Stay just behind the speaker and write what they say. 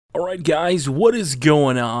Alright guys, what is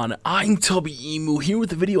going on? I'm Tubby Emu here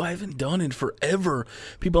with a video I haven't done in forever.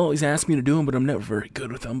 People always ask me to do them, but I'm never very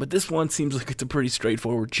good with them. But this one seems like it's a pretty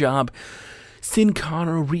straightforward job.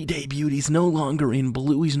 Cara re-debuted. He's no longer in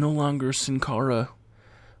blue. He's no longer Cara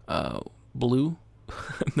blue?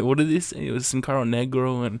 What did he say? It was Cara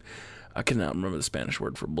Negro, and I cannot remember the Spanish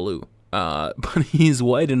word for blue. But he's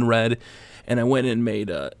white and red, and I went and made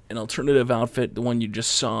an alternative outfit, the one you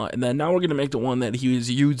just saw, and then now we're going to make the one that he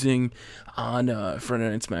was using on Friday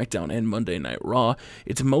Night SmackDown and Monday Night Raw.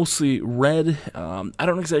 It's mostly red. I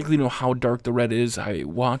don't exactly know how dark the red is. I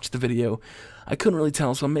watched the video. I couldn't really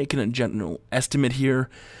tell, so I'm making a general estimate here.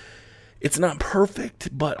 It's not perfect,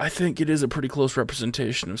 but I think it is a pretty close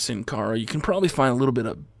representation of Sin Cara. You can probably find a little bit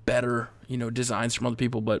of better, designs from other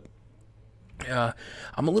people, but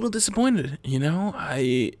I'm a little disappointed.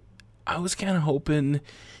 I was kind of hoping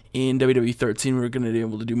in WWE 13 we were going to be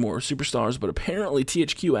able to do more superstars, but apparently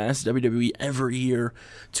THQ asks WWE every year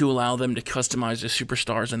to allow them to customize the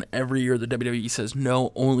superstars, and every year the WWE says,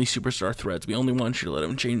 no, only superstar threads. We only want you to let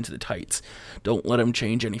them change the tights. Don't let them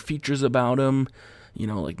change any features about them.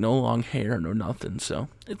 Like no long hair, no nothing. So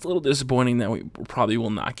it's a little disappointing that we probably will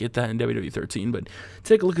not get that in WWE 13. But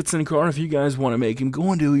take a look at Sin Cara. If you guys want to make him,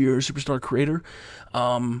 go into your superstar creator.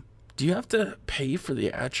 Do you have to pay for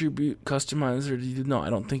the attribute customizer? No, I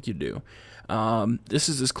don't think you do. This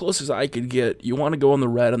is as close as I could get. You want to go on the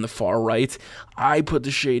red on the far right. I put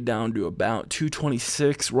the shade down to about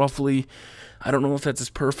 226 roughly. I don't know if that's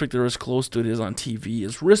as perfect or as close to it is on TV.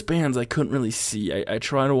 His wristbands I couldn't really see. I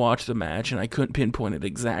tried to watch the match and I couldn't pinpoint it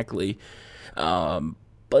exactly.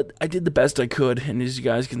 But I did the best I could, and as you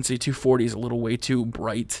guys can see, 240 is a little way too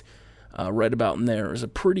bright. Right about in there is a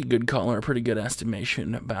pretty good color, a pretty good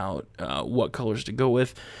estimation about what colors to go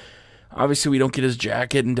with. Obviously, we don't get his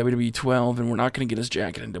jacket in WWE 12, and we're not going to get his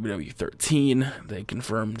jacket in WWE 13. They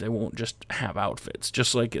confirmed they won't just have outfits.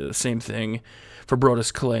 Just like the same thing for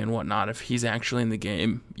Brodus Clay and whatnot. If he's actually in the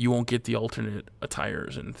game, you won't get the alternate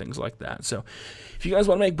attires and things like that. So, if you guys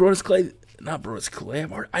want to make Brodus Clay, not Brodus Clay,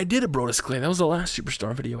 I did a Brodus Clay. That was the last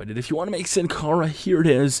superstar video I did. If you want to make Sin Cara, here it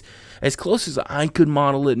is. As close as I could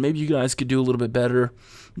model it. Maybe you guys could do a little bit better.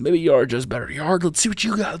 Maybe Yard does better. Yard, let's see what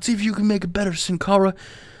you got. Let's see if you can make a better Sin Cara.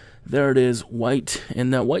 There it is, white,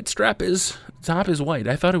 and that white top is white.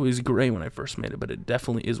 I thought it was gray when I first made it, but it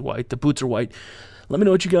definitely is white. The boots are white. Let me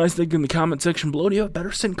know what you guys think in the comment section below. Do you have a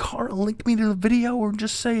better Sin Cara? Link me to the video, or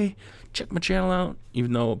just say, check my channel out,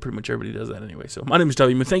 even though pretty much everybody does that anyway. So, my name is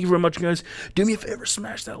Tubby. Thank you very much, guys. Do me a favor,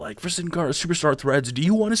 smash that like for Sin Cara Superstar Threads. Do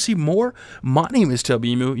you want to see more? My name is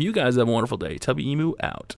Tubby Emu. You guys have a wonderful day. Tubby Emu out.